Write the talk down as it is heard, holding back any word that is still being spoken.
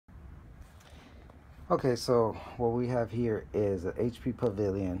Okay, so what we have here is an HP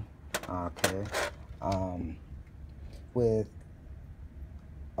Pavilion, okay, um, with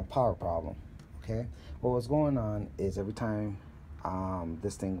a power problem, okay. What was going on is every time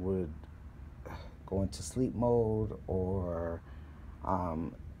this thing would go into sleep mode, or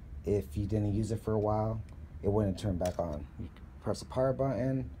if you didn't use it for a while, it wouldn't turn back on. You press the power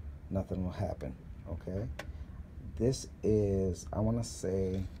button, nothing will happen, okay. This is, I want to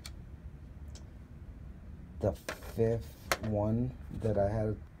say, the fifth one that I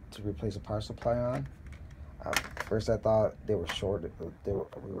had to replace a power supply on. First I thought they were short.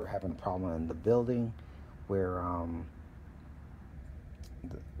 We were having a problem in the building where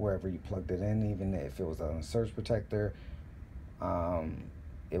wherever you plugged it in, even if it was on a surge protector,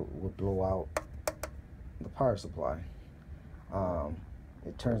 it would blow out the power supply.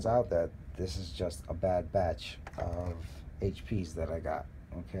 It turns out that this is just a bad batch of HPs that I got,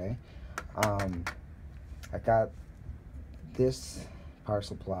 okay. I got this power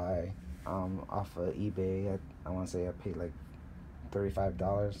supply off of eBay. I want to say I paid like $35,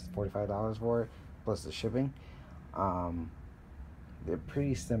 $45 for it, plus the shipping. They're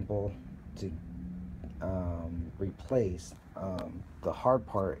pretty simple to replace. The hard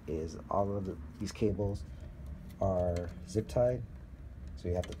part is all of these cables are zip tied, so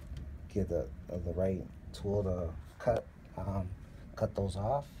you have to get the right tool to cut those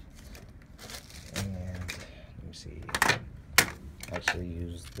off. And let me see, actually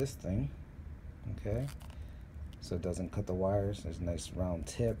use this thing, okay, so it doesn't cut the wires. There's a nice round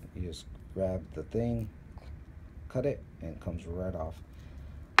tip. You just grab the thing, cut it, and it comes right off.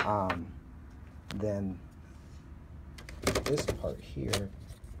 Then this part here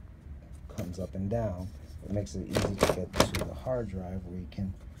comes up and down. It makes it easy to get to the hard drive, where you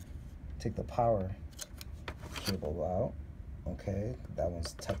can take the power cable out. Okay, that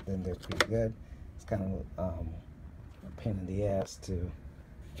one's tucked in there pretty good. It's kind of a pain in the ass to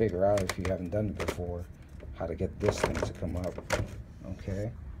figure out, if you haven't done it before, how to get this thing to come up.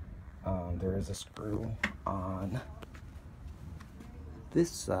 Okay, there is a screw on this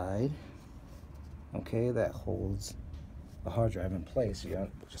side, okay, that holds the hard drive in place. You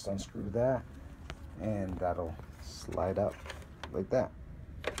just unscrew that, and that'll slide up like that.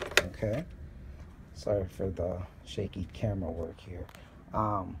 Okay, sorry for the shaky camera work here.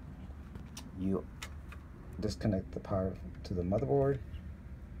 You disconnect the power to the motherboard,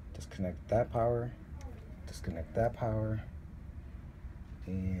 disconnect that power, disconnect that power,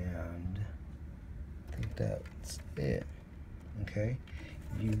 and I think that's it. Okay,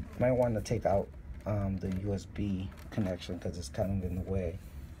 you might want to take out the USB connection, because it's kind of in the way.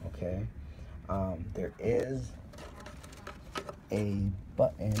 Okay, there is a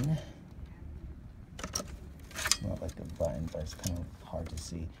button. It's not like a button, but it's kind of hard to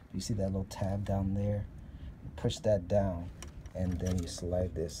see. You see that little tab down there? You push that down, and then you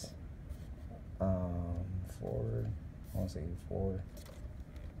slide this forward. I want to say forward.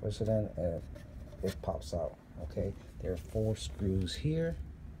 Push it in, and it pops out. Okay, there are 4 screws here.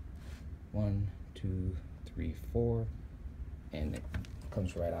 1, 2, 3, 4, and it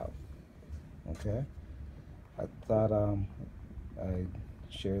comes right out. Okay, I thought I'd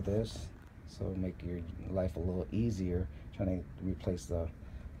share this, so make your life a little easier trying to replace the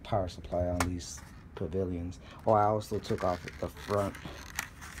power supply on these Pavilions. Oh, I also took off the front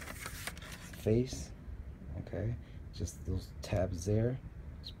face. Okay, just those tabs there,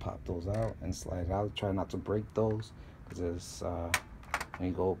 just pop those out and slide it out. Try not to break those, because when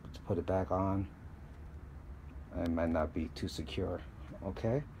you go to put it back on, it might not be too secure.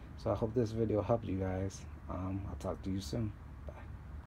 Okay, so I hope this video helped you guys. I'll talk to you soon.